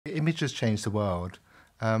images change the world.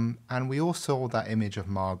 And we all saw that image of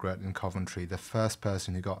Margaret in Coventry, the first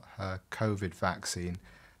person who got her COVID vaccine.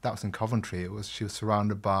 That was in Coventry. She was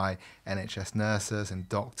surrounded by NHS nurses and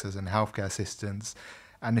doctors and healthcare assistants.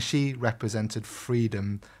 And she represented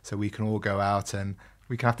freedom, so we can all go out and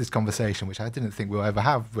we can have this conversation, which I didn't think we'll ever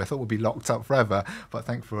have. I thought we'd be locked up forever, but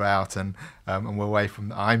thankfully we're out and I'm away from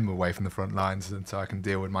the front lines, and so I can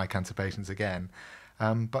deal with my cancer patients again.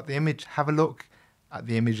 But the image, have a look at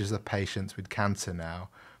the images of patients with cancer now,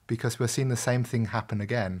 because we're seeing the same thing happen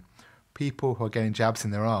again. People who are getting jabs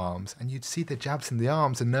in their arms, and you'd see the jabs in the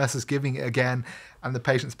arms and nurses giving it again and the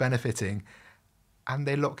patients benefiting, and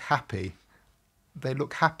they look happy. They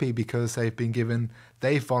look happy because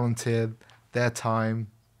they've volunteered their time,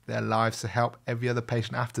 their lives to help every other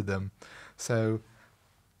patient after them. So,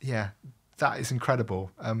 yeah, that is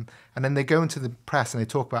incredible. And then they go into the press and they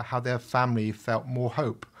talk about how their family felt more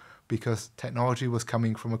hope because technology was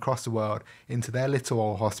coming from across the world into their little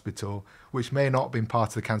old hospital, which may not have been part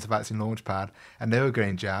of the cancer vaccine launchpad, and they were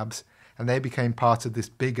getting jabs, and they became part of this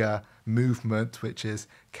bigger movement, which is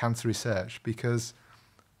cancer research, because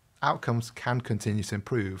outcomes can continue to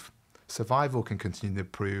improve, survival can continue to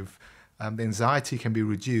improve, the anxiety can be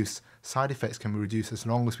reduced, side effects can be reduced as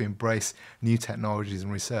long as we embrace new technologies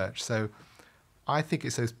and research. So I think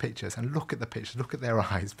it's those pictures, and look at the pictures, look at their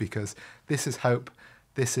eyes, because this is hope,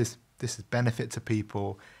 this is benefit to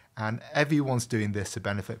people, and everyone's doing this to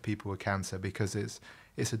benefit people with cancer because it's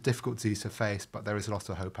a difficult disease to face, but there is a lot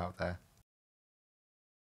of hope out there.